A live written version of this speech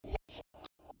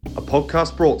a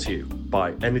podcast brought to you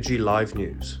by Energy Live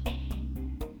News.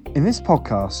 In this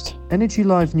podcast, Energy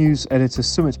Live News editor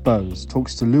Sumit Bose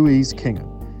talks to Louise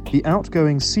Kingham, the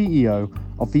outgoing CEO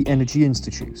of the Energy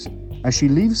Institute, as she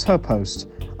leaves her post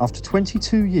after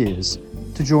 22 years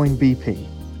to join BP.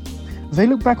 They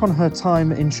look back on her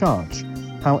time in charge,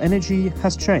 how energy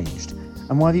has changed,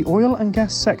 and why the oil and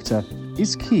gas sector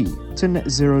is key to net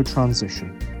zero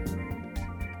transition.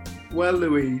 Well,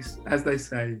 Louise, as they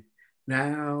say,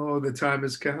 now the time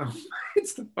has come.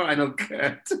 It's the final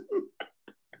curtain.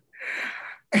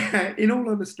 In all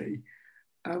honesty,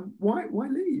 why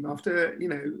leave after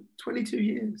 22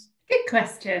 years? Good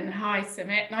question. Hi,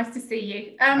 Sumit. Nice to see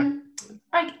you.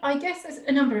 I guess there's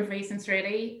a number of reasons,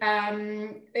 really.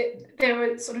 There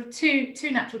were sort of two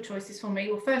natural choices for me.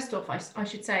 Well, first off, I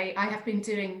should say I have been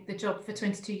doing the job for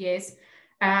 22 years,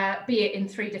 be it in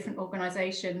 3 different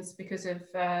organisations because of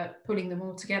pulling them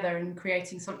all together and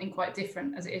creating something quite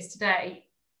different as it is today.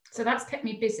 So that's kept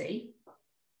me busy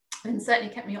and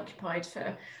certainly kept me occupied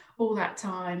for all that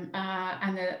time,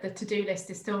 and the to-do list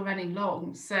is still running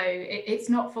long, so it's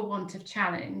not for want of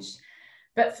challenge.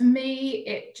 But for me,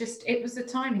 it was a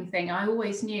timing thing. I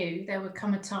always knew there would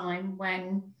come a time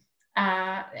when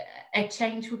a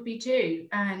change would be due,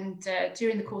 and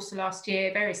during the course of last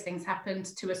year, various things happened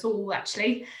to us all,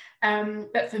 actually.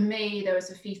 But for me, there was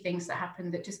a few things that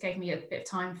happened that just gave me a bit of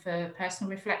time for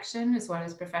personal reflection as well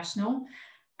as professional.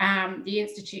 The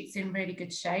Institute's in really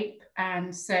good shape,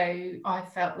 and so I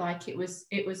felt like it was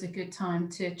a good time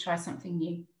to try something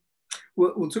new.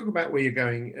 We'll talk about where you're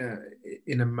going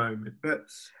in a moment, but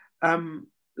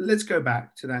let's go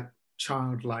back to that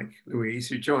childlike Louise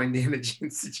who joined the Energy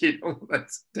Institute all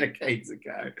those decades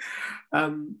ago.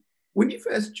 When you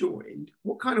first joined,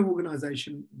 what kind of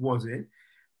organisation was it?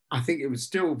 I think it was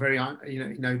still very,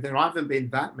 there haven't been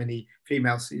that many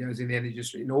female CEOs in the energy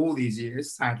industry in all these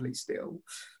years, sadly still.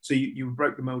 So you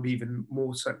broke the mold even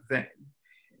more so then.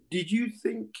 Did you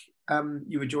think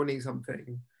you were joining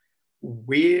something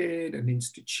weird, an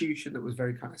institution that was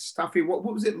very kind of stuffy? What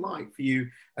was it like for you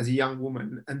as a young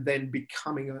woman and then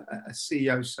becoming a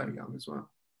CEO so young as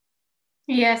well?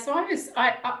 Yeah, so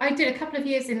I did a couple of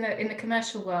years in the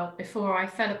commercial world before I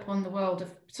fell upon the world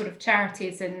of sort of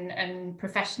charities and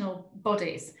professional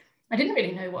bodies. I didn't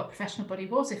really know what a professional body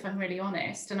was, if I'm really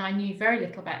honest, and I knew very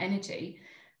little about energy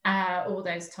all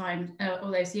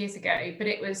those years ago. But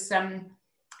it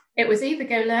was either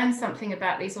go learn something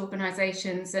about these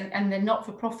organisations, and the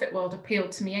not-for-profit world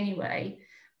appealed to me anyway.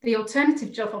 The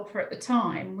alternative job offer at the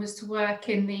time was to work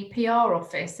in the PR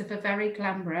office of a very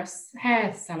glamorous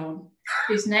hair salon,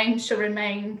 whose name shall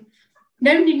remain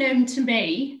only known to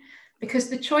me, because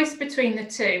the choice between the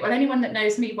two, well, anyone that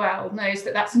knows me well knows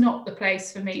that that's not the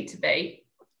place for me to be.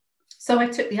 So I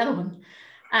took the other one.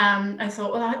 I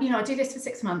thought, well, I'll do this for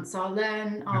 6 months. I'll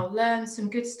learn some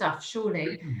good stuff,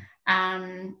 surely.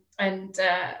 And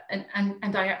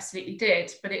I absolutely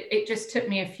did, but it just took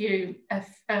me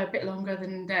a bit longer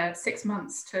than 6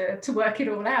 months to work it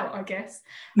all out, I guess.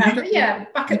 But yeah,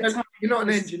 back at the time. You're not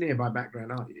an engineer by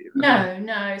background, are you?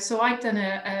 No. So I'd done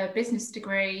a business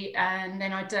degree, and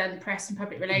then I'd done press and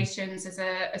public relations as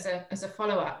a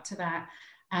follow-up to that.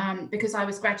 Because I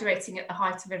was graduating at the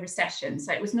height of a recession,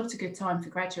 so it was not a good time for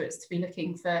graduates to be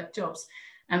looking for jobs,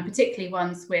 and particularly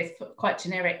ones with quite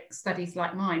generic studies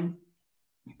like mine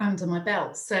under my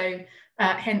belt. So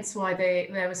hence why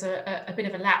there was a bit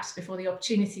of a lapse before the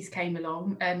opportunities came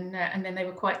along, and then they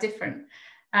were quite different.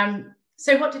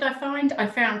 So what did I find? I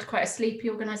found quite a sleepy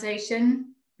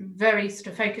organisation, very sort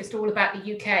of focused all about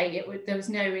the UK. There was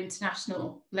no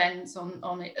international lens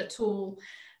on it at all.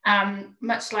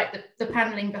 Much like the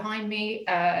panelling behind me,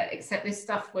 except this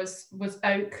stuff was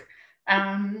oak.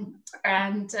 And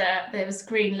there was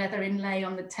green leather inlay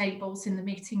on the tables in the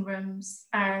meeting rooms.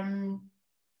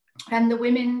 And the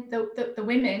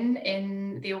women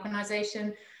in the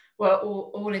organisation were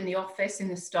all in the office, in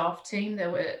the staff team.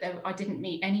 I didn't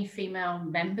meet any female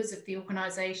members of the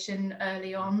organisation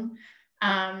early on.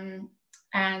 When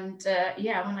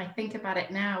I think about it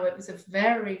now, it was a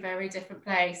very, very different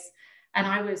place. And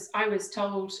I was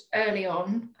told early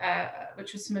on,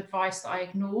 which was some advice that I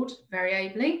ignored very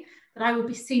ably, that I would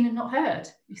be seen and not heard,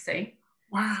 you see.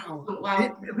 Wow.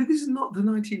 But this is not the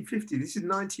 1950s, this is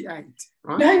 98,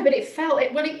 right? No, but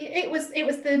it was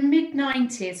the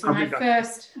mid-90s when I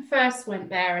first went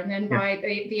there, and then by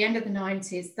the end of the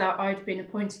 90s that I'd been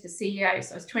appointed the CEO.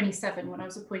 So I was 27 when I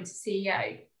was appointed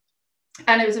CEO.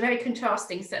 And it was a very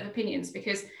contrasting set of opinions,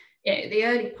 because the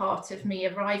early part of me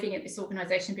arriving at this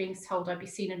organisation being told I'd be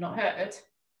seen and not heard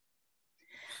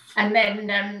And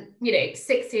then,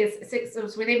 6 years, it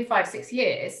was within 5-6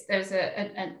 years, there was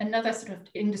another sort of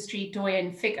industry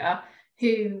doyen figure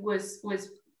who was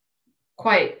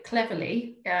quite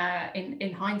cleverly,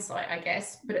 in hindsight, I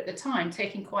guess, but at the time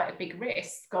taking quite a big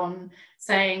risk on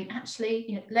saying,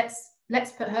 actually,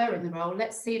 let's put her in the role.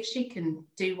 Let's see if she can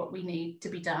do what we need to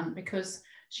be done, because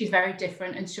she's very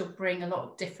different and she'll bring a lot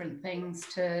of different things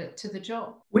to the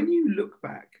job. When you look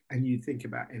back and you think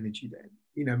about energy then,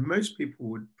 most people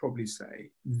would probably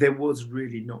say there was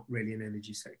really not really an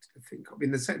energy sector to think of, in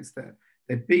the sense that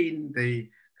there'd been the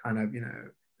kind of,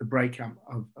 the breakup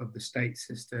of the state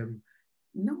system.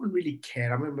 No one really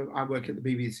cared. I remember I worked at the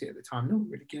BBC at the time. No one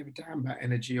really gave a damn about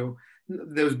energy, or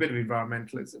there was a bit of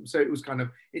environmentalism. So it was kind of,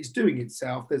 it's doing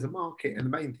itself. There's a market, and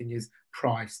the main thing is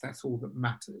price. That's all that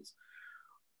matters.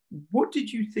 What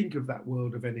did you think of that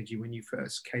world of energy when you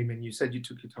first came in? You said you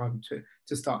took your time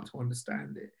to start to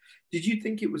understand it. Did you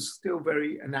think it was still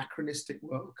very anachronistic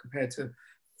world compared to,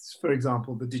 for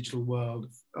example, the digital world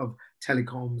of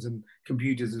telecoms and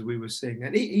computers as we were seeing?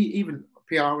 And even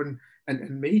PR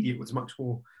and media was much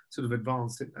more sort of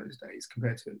advanced in those days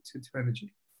compared to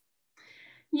energy.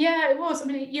 Yeah, it was. I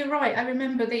mean, you're right. I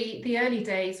remember the early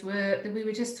days we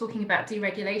were just talking about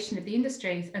deregulation of the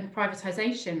industries and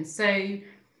privatisation. So,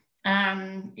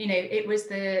 it was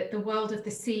the world of the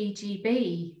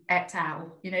CGB et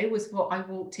al. Was what I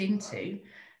walked into,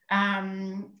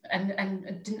 and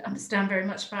didn't understand very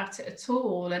much about it at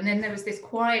all. And then there was this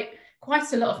quite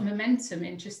a lot of momentum,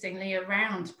 interestingly,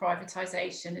 around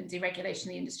privatisation and deregulation of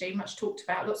the industry. Much talked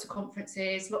about, lots of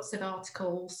conferences, lots of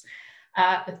articles.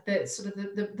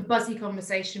 The buzzy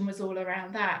conversation was all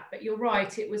around that. But you're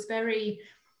right, it was very,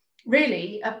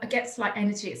 really, I guess, like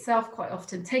energy itself, quite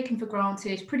often taken for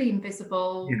granted, pretty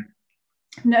invisible.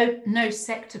 Yeah. No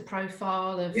sector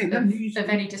profile of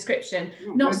any description.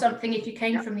 Not something, if you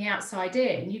came from the outside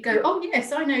in, you go, oh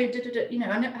yes, I know,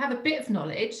 I have a bit of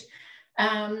knowledge.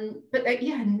 But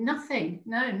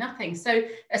nothing. So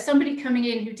as somebody coming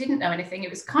in who didn't know anything, it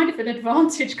was kind of an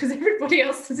advantage because everybody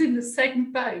else was in the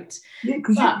same boat. Yeah,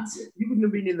 because you wouldn't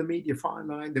have been in the media fire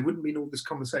line. There wouldn't have been all this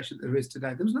conversation that there is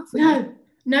today. There was nothing.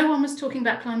 No one was talking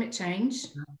about climate change.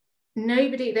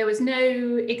 No. There was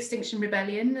no Extinction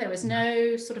Rebellion. There was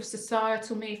no sort of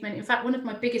societal movement. In fact, one of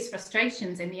my biggest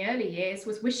frustrations in the early years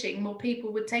was wishing more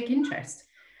people would take interest.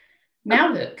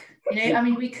 Now look,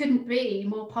 we couldn't be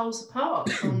more poles apart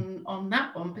on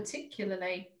that one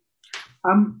particularly.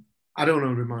 I don't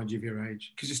want to remind you of your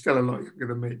age because you're still a lot younger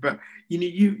than me, but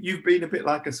you've been a bit,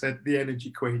 like I said, the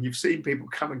energy queen. You've seen people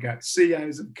come and go.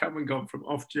 CEOs have come and gone from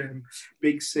Ofgem,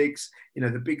 Big Six. The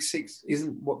Big Six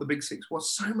isn't what the Big Six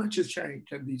was. So much has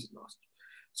changed over these last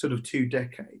sort of 2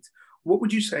 decades. What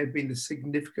would you say have been the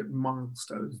significant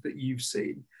milestones that you've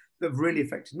seen that have really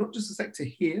affected not just the sector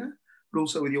here, but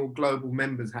also with your global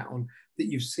members hat on, that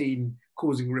you've seen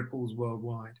causing ripples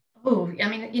worldwide? Oh, I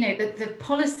mean, the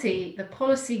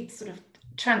policy sort of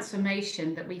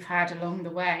transformation that we've had along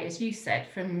the way, as you said,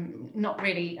 from not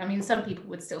really, I mean, some people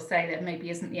would still say that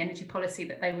maybe isn't the energy policy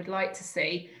that they would like to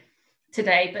see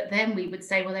today, but then we would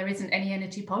say, well, there isn't any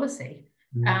energy policy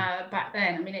back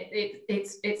then. I mean,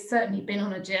 it's certainly been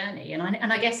on a journey,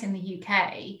 and I guess in the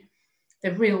UK,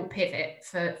 the real pivot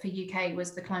for UK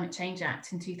was the Climate Change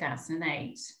Act in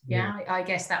 2008. Yeah, I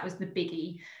guess that was the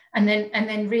biggie. And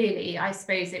then really, I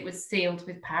suppose it was sealed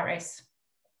with Paris.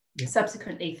 Yeah.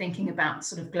 Subsequently thinking about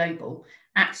sort of global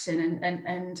action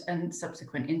and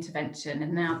subsequent intervention.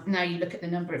 And now you look at the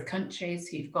number of countries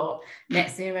who've got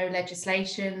net zero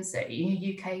legislation. So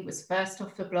UK was first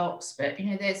off the blocks, but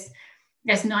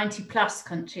there's 90 plus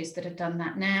countries that have done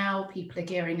that now. People are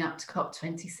gearing up to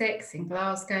COP26 in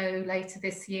Glasgow later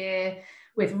this year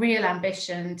with real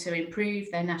ambition to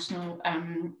improve their national,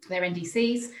 their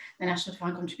NDCs, their national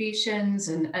defined contributions,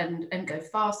 and go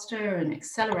faster and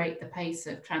accelerate the pace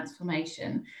of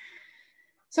transformation.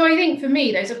 So I think for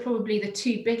me, those are probably the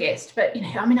 2 biggest. But,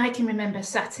 I can remember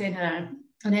sat in an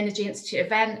Energy Institute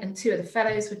event and 2 of the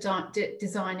fellows were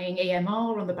designing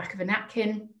EMR on the back of a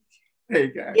napkin. There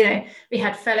you go. We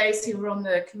had fellows who were on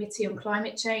the Committee on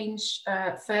Climate Change,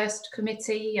 first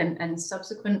committee, and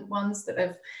subsequent ones that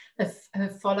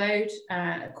have followed,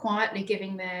 quietly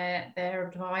giving their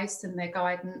advice and their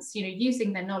guidance,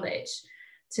 using their knowledge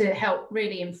to help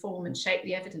really inform and shape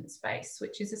the evidence base,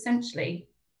 which is essentially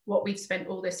what we've spent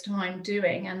all this time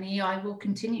doing, and the EI will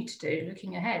continue to do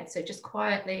looking ahead. So just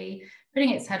quietly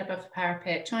putting its head above the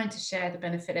parapet, trying to share the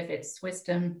benefit of its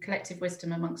wisdom, collective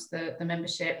wisdom amongst the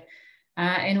membership,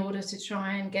 in order to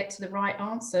try and get to the right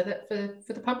answer that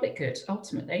for the public good,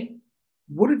 ultimately.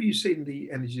 What have you seen the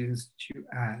Energy Institute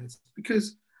as?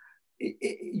 Because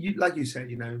like you said,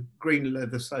 green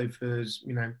leather sofas,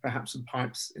 perhaps some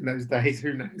pipes in those days,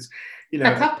 who knows,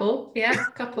 a couple,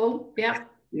 yeah.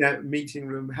 Meeting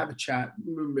room, have a chat,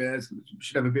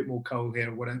 should have a bit more coal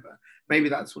here or whatever. Maybe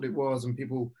that's what it was, and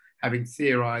people having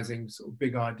theorizing sort of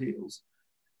big ideals.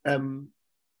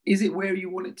 Is it where you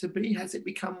want it to be? Has it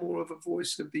become more of a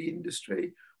voice of the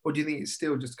industry? Or do you think it's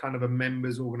still just kind of a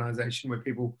members organization where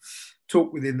people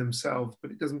talk within themselves,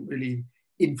 but it doesn't really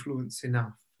influence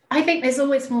enough? I think there's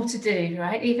always more to do,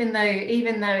 right? Even though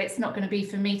it's not going to be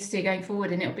for me to do going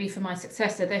forward, and it'll be for my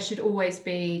successor, there should always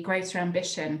be greater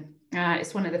ambition.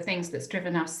 It's one of the things that's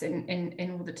driven us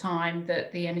in all the time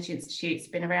that the Energy Institute's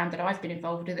been around, that I've been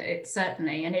involved with it,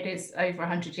 certainly, and it is over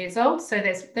 100 years old. So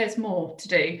there's more to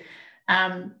do.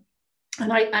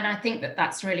 And I think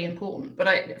that's really important.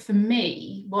 But for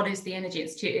me, what is the Energy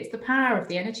Institute? It's the power of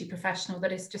the energy professional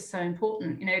that is just so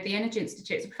important. The Energy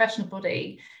Institute is a professional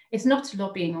body. It's not a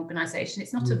lobbying organisation.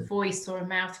 It's not a voice or a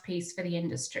mouthpiece for the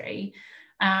industry.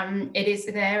 It is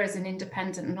there as an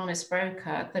independent and honest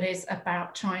broker that is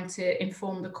about trying to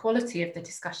inform the quality of the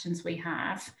discussions we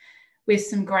have with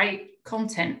some great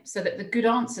content, so that the good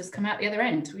answers come out the other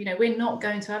end. We're not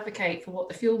going to advocate for what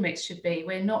the fuel mix should be.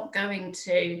 We're not going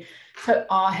to put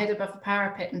our head above the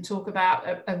parapet and talk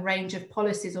about a range of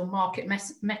policies or market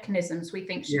mechanisms we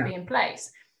think should be in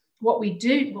place. What we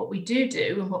do,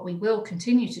 and what we will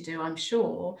continue to do, I'm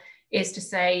sure, is to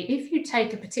say, if you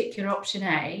take a particular option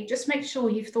A, just make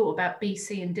sure you've thought about B,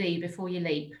 C, and D before you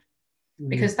leap.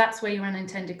 Because that's where your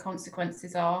unintended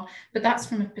consequences are. But that's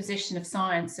from a position of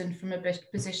science and from a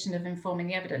position of informing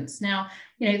the evidence. Now,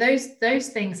 those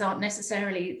things aren't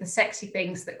necessarily the sexy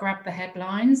things that grab the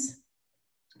headlines,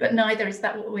 but neither is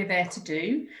that what we're there to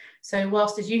do. So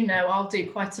whilst, as you know, I'll do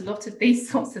quite a lot of these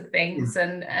sorts of things,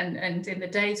 and in the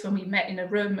days when we met in a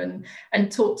room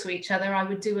and talked to each other, I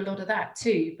would do a lot of that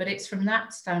too. But it's from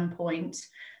that standpoint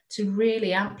to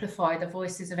really amplify the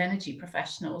voices of energy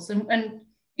professionals. And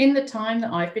in the time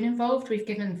that I've been involved, we've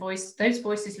given voice. Those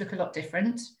voices look a lot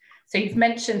different. So you've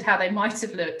mentioned how they might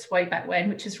have looked way back when,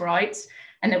 which is right.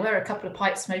 And there were a couple of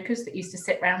pipe smokers that used to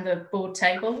sit around the board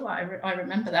table. I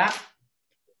remember that.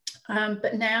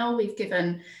 But now we've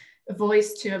given a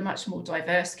voice to a much more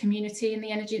diverse community in the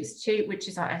Energy Institute, which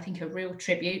is, I think, a real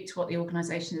tribute to what the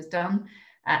organisation has done.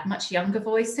 Much younger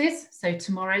voices. So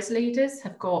tomorrow's leaders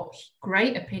have got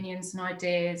great opinions and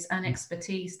ideas and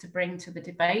expertise to bring to the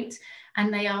debate,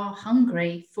 and they are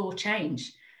hungry for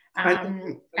change.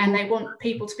 And they want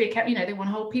people to be, they want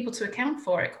to hold people to account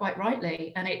for it, quite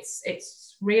rightly. And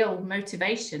it's real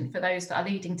motivation for those that are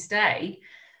leading today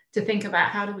to think about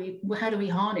how do we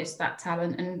harness that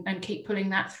talent and keep pulling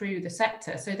that through the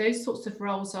sector. So those sorts of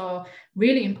roles are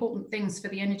really important things for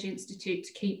the Energy Institute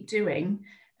to keep doing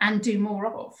and do more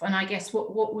of. And I guess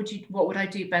what would I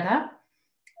do better?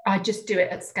 I just do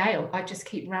it at scale. I just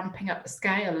keep ramping up the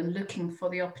scale and looking for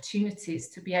the opportunities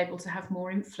to be able to have more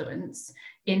influence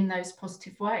in those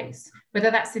positive ways,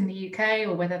 whether that's in the UK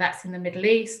or whether that's in the Middle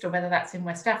East or whether that's in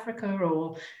West Africa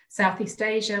or Southeast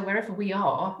Asia, wherever we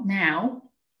are now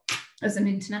as an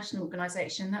international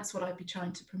organisation. That's what I'd be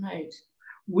trying to promote.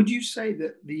 Would you say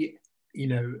that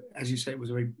as you say, it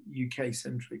was a very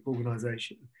UK-centric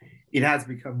organisation. It has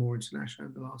become more international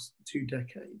in the last 2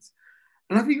 decades.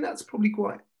 And I think that's probably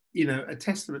quite, a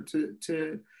testament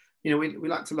to we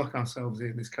like to lock ourselves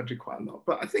in this country quite a lot.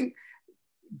 But I think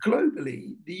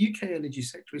globally, the UK energy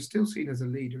sector is still seen as a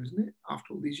leader, isn't it,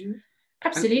 after all these years?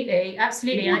 Absolutely.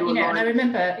 And I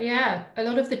remember, a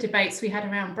lot of the debates we had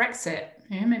around Brexit.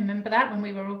 Remember that when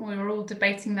we were all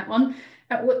debating that one?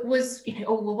 Was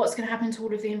what's going to happen to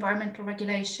all of the environmental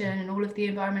regulation and all of the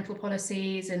environmental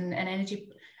policies and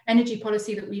energy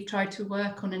policy that we've tried to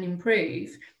work on and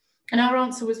improve? And our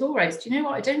answer was always, do you know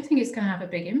what? I don't think it's going to have a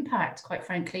big impact, quite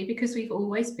frankly, because we've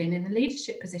always been in the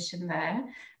leadership position there,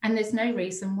 and there's no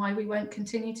reason why we won't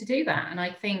continue to do that. And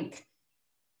I think,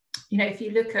 if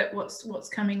you look at what's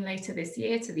coming later this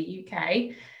year to the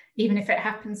UK, even if it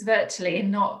happens virtually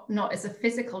and not as a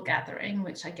physical gathering,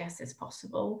 which I guess is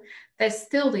possible, there's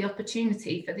still the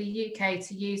opportunity for the UK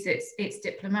to use its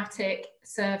diplomatic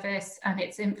service and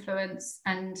its influence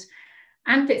and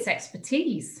its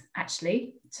expertise,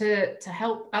 actually, to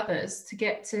help others to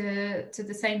get to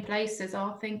the same place as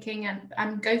our thinking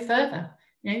and go further,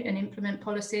 and implement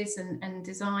policies and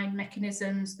design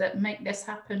mechanisms that make this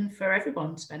happen for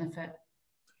everyone's benefit.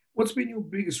 What's been your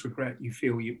biggest regret you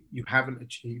feel you haven't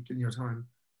achieved in your time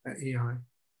at EI?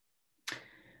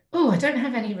 Oh, I don't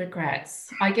have any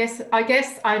regrets. I guess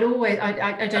I'd always,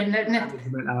 I don't know.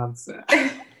 No answer.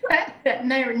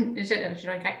 No, should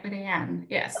I get with Anne?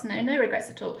 Yes, no regrets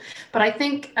at all. But I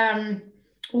think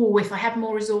Oh, if I had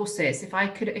more resources, if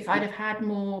I'd have had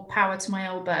more power to my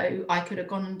elbow, I could have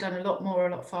gone and done a lot more,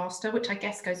 a lot faster, which I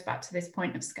guess goes back to this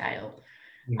point of scale.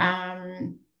 Yeah.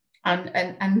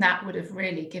 And that would have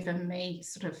really given me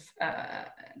sort of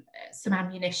some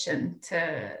ammunition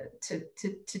to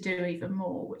do even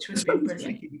more, which would have been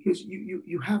brilliant. Tricky because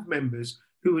you have members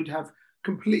who would have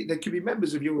they could be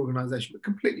members of your organisation, but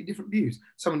completely different views.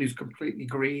 Someone who's completely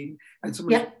green and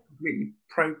someone who's completely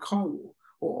pro coal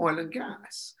or oil and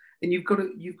gas. And you've got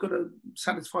to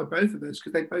satisfy both of those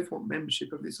because they both want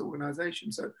membership of this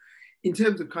organisation. So in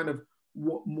terms of kind of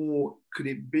what more could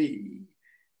it be,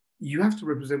 you have to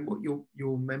represent what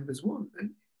your members want,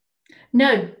 don't you?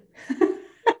 No.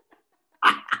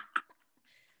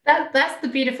 That's the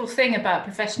beautiful thing about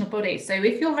professional bodies. So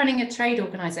if you're running a trade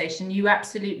organisation, you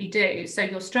absolutely do. So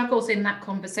your struggles in that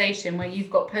conversation where you've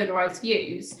got polarised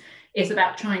views is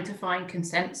about trying to find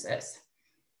consensus.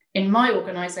 In my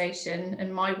organisation,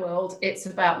 in my world, it's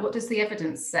about what does the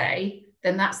evidence say?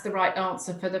 Then that's the right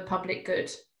answer for the public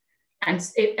good. And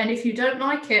if you don't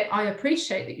like it, I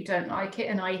appreciate that you don't like it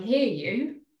and I hear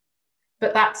you,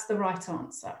 but that's the right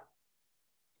answer.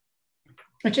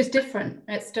 Which is different.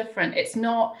 It's different. It's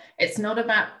not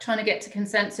about trying to get to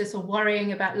consensus or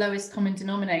worrying about lowest common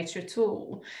denominator at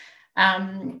all.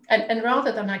 And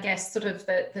rather than, I guess, sort of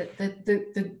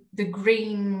the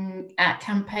green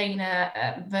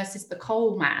campaigner versus the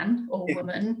coal man or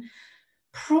woman,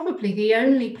 probably the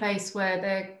only place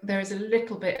where there is a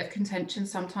little bit of contention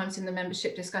sometimes in the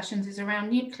membership discussions is around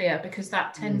nuclear, because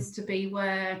that tends to be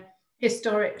where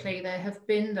historically there have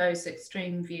been those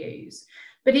extreme views.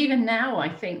 But even now, I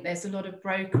think there's a lot of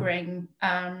brokering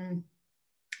and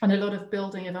a lot of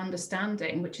building of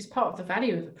understanding, which is part of the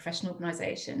value of a professional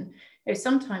organisation. You know,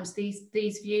 sometimes these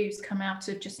views come out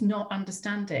of just not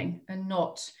understanding and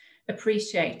not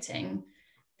appreciating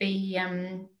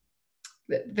the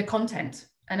content.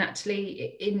 And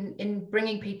actually, in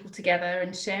bringing people together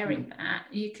and sharing that,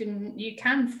 you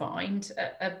can find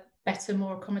a better,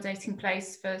 more accommodating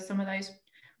place for some of those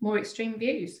more extreme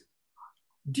views.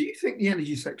 Do you think the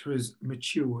energy sector has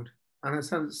matured? And that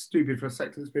sounds stupid for a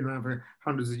sector that's been around for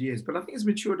hundreds of years, but I think it's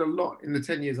matured a lot in the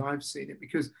 10 years I've seen it,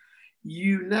 because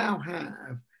you now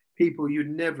have people you'd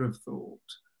never have thought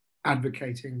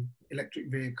advocating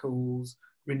electric vehicles,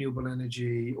 renewable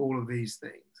energy, all of these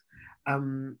things.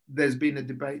 There's been a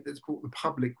debate that's brought the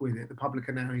public with it. The public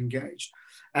are now engaged.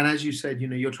 And as you said,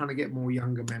 you're trying to get more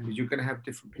younger members. You're going to have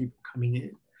different people coming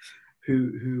in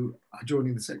who are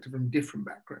joining the sector from different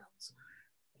backgrounds.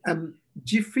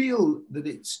 Do you feel that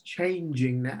it's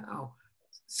changing now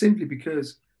simply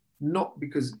not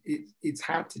because it's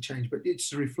had to change, but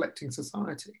it's reflecting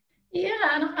society? Yeah,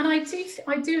 and I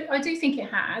do think it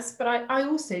has, but I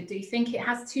also do think it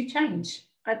has to change.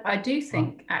 I do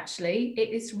think actually it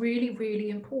is really, really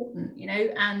important,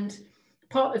 and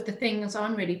part of the things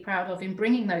I'm really proud of in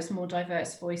bringing those more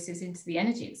diverse voices into the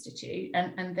Energy Institute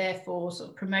and therefore sort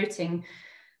of promoting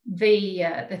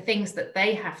the things that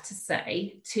they have to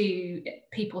say to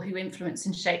people who influence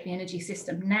and shape the energy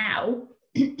system now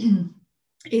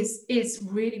is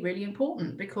really, really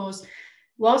important, because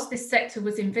whilst this sector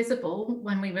was invisible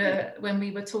when we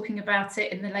were talking about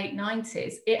it in the late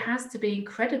 90s, it has to be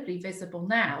incredibly visible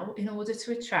now in order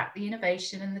to attract the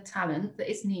innovation and the talent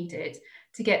that is needed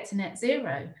to get to net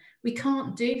zero. We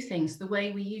can't do things the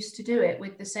way we used to do it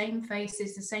with the same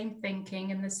faces, the same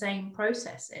thinking and the same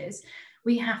processes.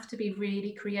 We have to be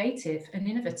really creative and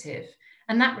innovative.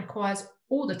 And that requires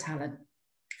all the talent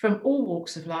from all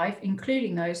walks of life,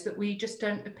 including those that we just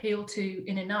don't appeal to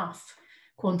in enough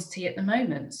quantity at the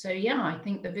moment. So yeah, I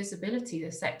think the visibility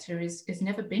of the sector has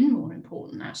never been more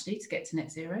important, actually, to get to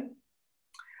net zero.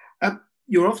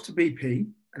 You're off to BP,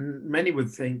 and many would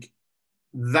think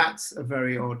that's a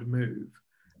very odd move.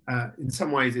 In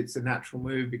some ways, it's a natural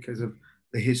move because of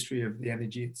the history of the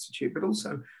Energy Institute, but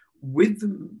also with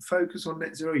the focus on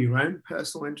net zero, your own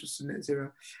personal interest in net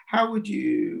zero. How would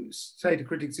you say to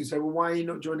critics who say, well, why are you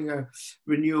not joining a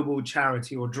renewable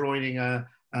charity or joining a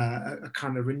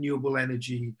kind of renewable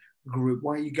energy group?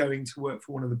 Why are you going to work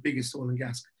for one of the biggest oil and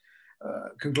gas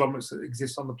conglomerates that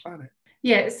exist on the planet?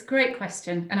 Yeah, it's a great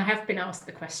question. And I have been asked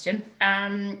the question.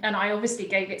 And I obviously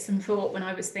gave it some thought when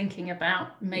I was thinking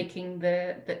about making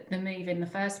the move in the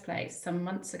first place some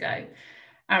months ago.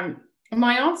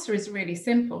 My answer is really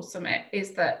simple, Sumit,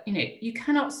 is that you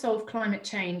cannot solve climate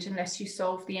change unless you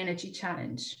solve the energy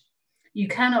challenge. You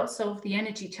cannot solve the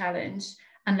energy challenge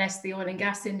unless the oil and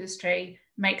gas industry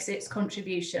makes its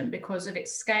contribution because of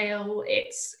its scale,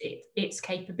 its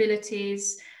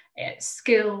capabilities, its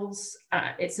skills,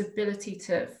 its ability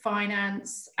to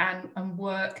finance and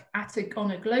work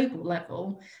on a global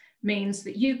level means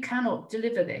that you cannot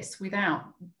deliver this without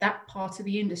that part of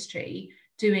the industry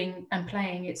doing and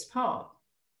playing its part.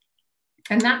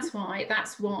 And that's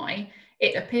why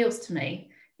it appeals to me.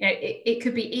 You know, it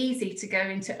could be easy to go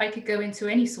into, I could go into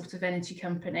any sort of energy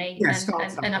company,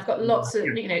 and I've got lots of,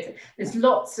 you know, there's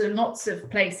lots and lots of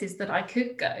places that I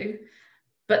could go.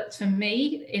 But for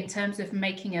me, in terms of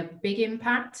making a big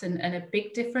impact and a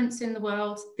big difference in the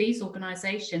world, these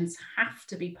organisations have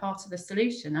to be part of the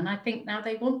solution. And I think now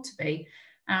they want to be.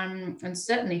 And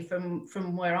certainly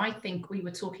from where I think we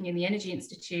were talking in the Energy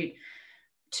Institute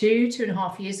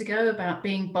 2.5 years ago about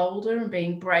being bolder and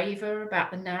being braver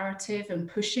about the narrative and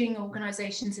pushing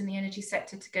organisations in the energy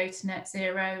sector to go to net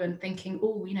zero, and thinking,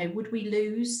 oh, you know, would we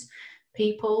lose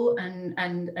people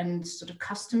and sort of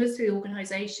customers to the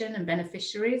organisation and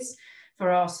beneficiaries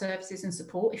for our services and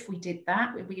support if we did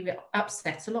that? We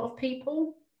upset a lot of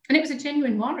people, and it was a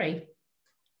genuine worry.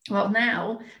 Well,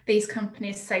 now these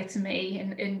companies say to me,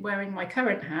 in wearing my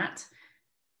current hat,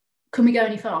 can we go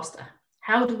any faster?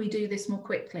 How do we do this more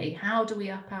quickly? How do we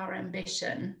up our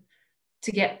ambition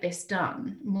to get this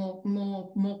done more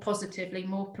positively,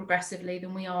 more progressively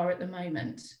than we are at the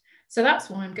moment? So that's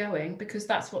why I'm going, because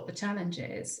that's what the challenge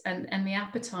is. And the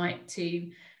appetite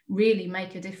to really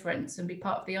make a difference and be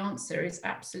part of the answer is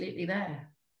absolutely there.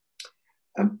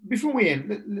 Before we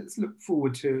end, let's look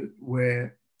forward to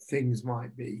where things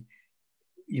might be.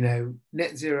 You know,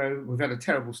 net zero, we've had a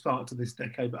terrible start to this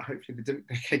decade, but hopefully the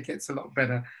decade gets a lot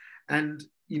better. And,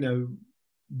 you know,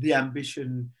 the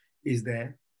ambition is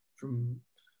there from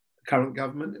the current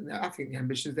government. And I think the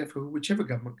ambition is there for whichever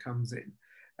government comes in.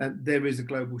 And there is a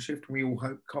global shift, and we all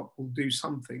hope COP will do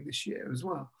something this year as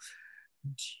well.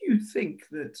 Do you think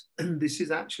that this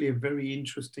is actually a very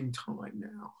interesting time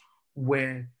now,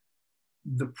 where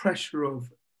the pressure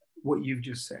of what you've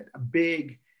just said, a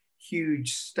big,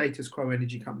 huge status quo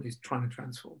energy companies trying to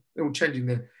transform, they're all changing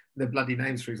their bloody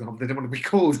names, for example. They don't want to be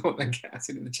called what they're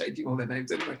gassing, and they're changing all their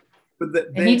names anyway. But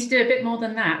they need to do a bit more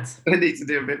than that. They need to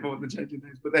do a bit more than changing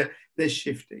names, but they're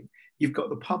shifting. You've got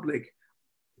the public,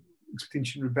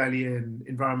 Extinction Rebellion,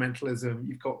 environmentalism.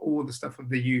 You've got all the stuff of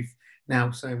the youth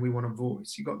now saying we want a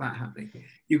voice. You've got that happening.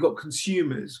 You've got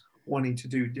consumers wanting to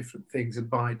do different things and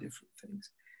buy different things.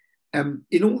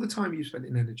 In all the time you've spent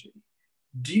in energy,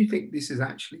 do you think this is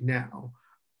actually now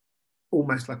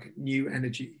almost like a new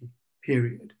energy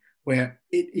period, where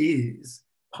it is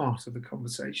part of the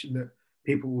conversation that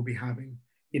people will be having,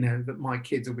 you know, that my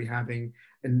kids will be having,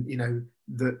 and, you know,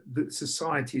 that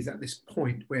society is at this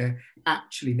point where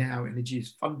actually now energy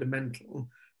is fundamental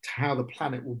to how the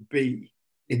planet will be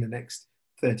in the next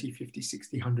 30, 50,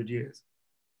 60, 100 years?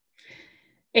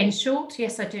 In short,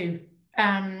 yes, I do.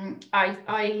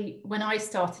 When I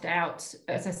started out,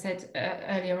 as I said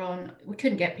earlier on, we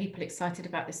couldn't get people excited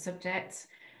about this subject.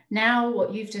 Now,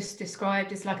 what you've just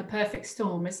described is like a perfect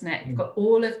storm, isn't it? You've got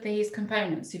all of these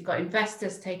components. You've got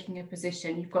investors taking a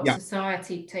position. You've got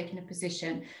society taking a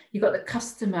position. You've got the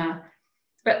customer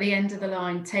at the end of the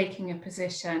line taking a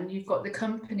position. You've got the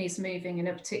companies moving in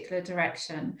a particular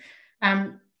direction.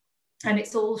 And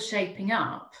it's all shaping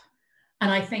up.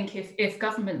 And I think if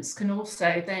governments can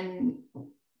also then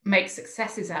make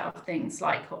successes out of things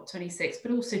like COP26,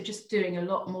 but also just doing a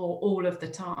lot more all of the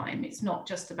time. It's not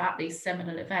just about these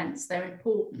seminal events, they're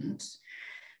important,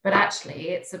 but actually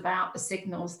it's about the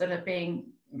signals that are being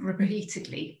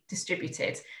repeatedly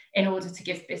distributed in order to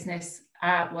give business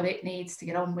what it needs to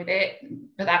get on with it.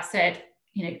 But that said,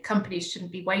 you know, companies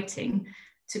shouldn't be waiting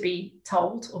to be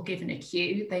told or given a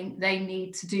cue. They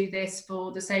need to do this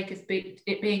for the sake of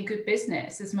it being good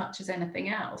business as much as anything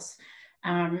else.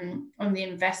 And the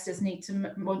investors need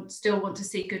to still want to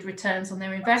see good returns on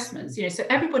their investments. You know, so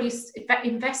everybody's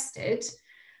invested,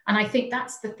 and I think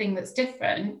that's the thing that's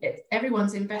different.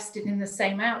 Everyone's invested in the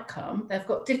same outcome. They've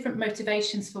got different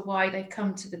motivations for why they've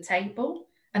come to the table,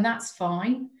 and that's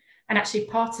fine. And actually,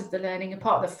 part of the learning and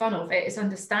part of the fun of it is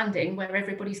understanding where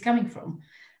everybody's coming from,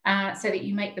 so that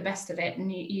you make the best of it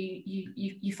and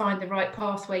you find the right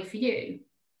pathway for you.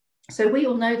 So we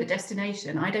all know the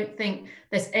destination. I don't think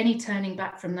there's any turning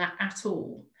back from that at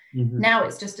all. Mm-hmm. Now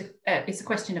it's just it's a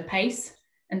question of pace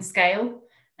and scale,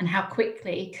 and how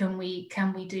quickly can we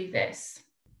do this.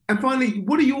 And finally,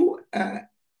 what are your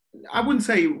I wouldn't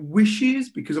say wishes,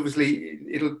 because obviously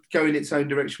it'll go in its own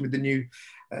direction with the new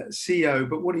CEO,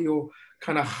 but what are your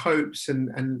kind of hopes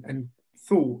and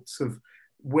thoughts of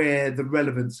where the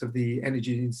relevance of the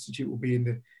Energy Institute will be in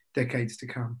the decades to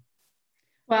come?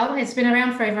 Well, it's been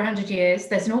around for over 100 years.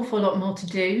 There's an awful lot more to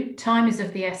do. Time is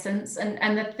of the essence,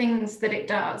 and the things that it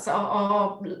does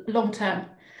are long-term.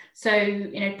 So,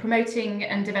 promoting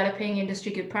and developing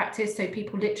industry good practice so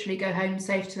people literally go home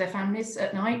safe to their families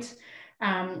at night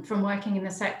from working in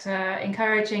the sector,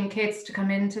 encouraging kids to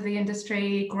come into the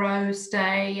industry, grow,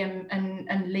 stay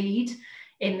and lead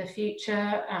in the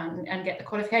future, and get the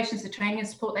qualifications, the training and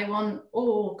support they want,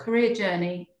 or career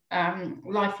journey,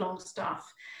 lifelong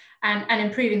stuff. And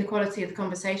improving the quality of the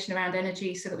conversation around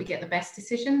energy so that we get the best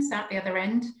decisions out the other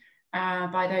end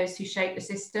by those who shape the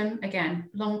system. Again,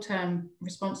 long-term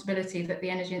responsibility that the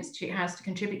Energy Institute has to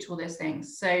contribute to all those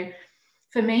things. So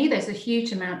for me, there's a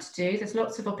huge amount to do. There's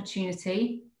lots of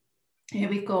opportunity.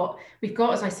 We've got,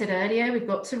 as I said earlier, we've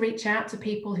got to reach out to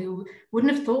people who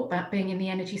wouldn't have thought about being in the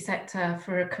energy sector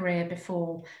for a career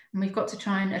before. And we've got to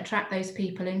try and attract those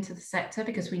people into the sector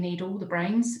because we need all the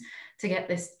brains to get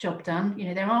this job done.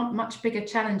 There aren't much bigger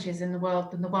challenges in the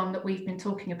world than the one that we've been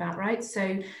talking about, right?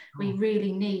 So we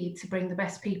really need to bring the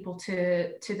best people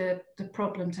to the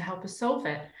problem to help us solve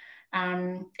it.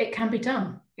 It can be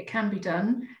done. It can be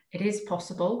done. It is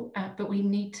possible, but we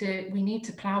need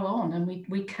to plough on, and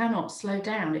we cannot slow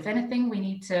down. If anything, we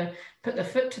need to put the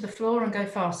foot to the floor and go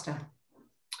faster.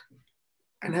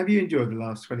 And have you enjoyed the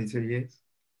last 22 years?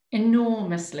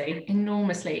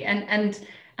 Enormously.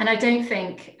 And I don't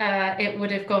think it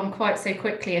would have gone quite so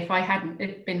quickly if I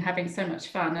hadn't been having so much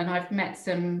fun. And I've met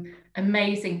some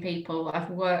amazing people. I've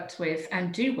worked with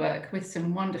and do work with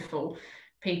some wonderful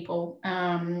people,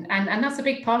 and that's a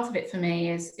big part of it for me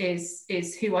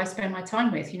is who I spend my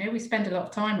time with. We spend a lot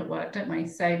of time at work, don't we?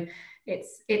 So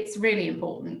it's really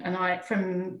important. And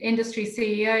from industry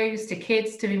CEOs to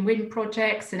kids doing wind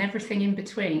projects and everything in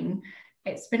between,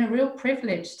 it's been a real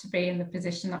privilege to be in the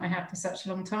position that I have for such a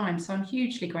long time. So I'm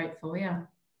hugely grateful. Yeah.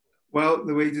 Well,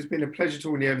 Louise, it's been a pleasure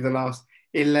talking to you over the last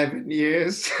 11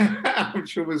 years. I'm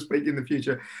sure we'll speak in the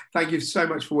future. Thank you so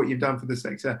much for what you've done for the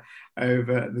sector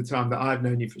over the time that I've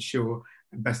known you, for sure.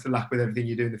 And best of luck with everything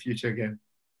you do in the future again.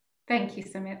 Thank you,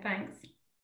 Sumit. Thanks.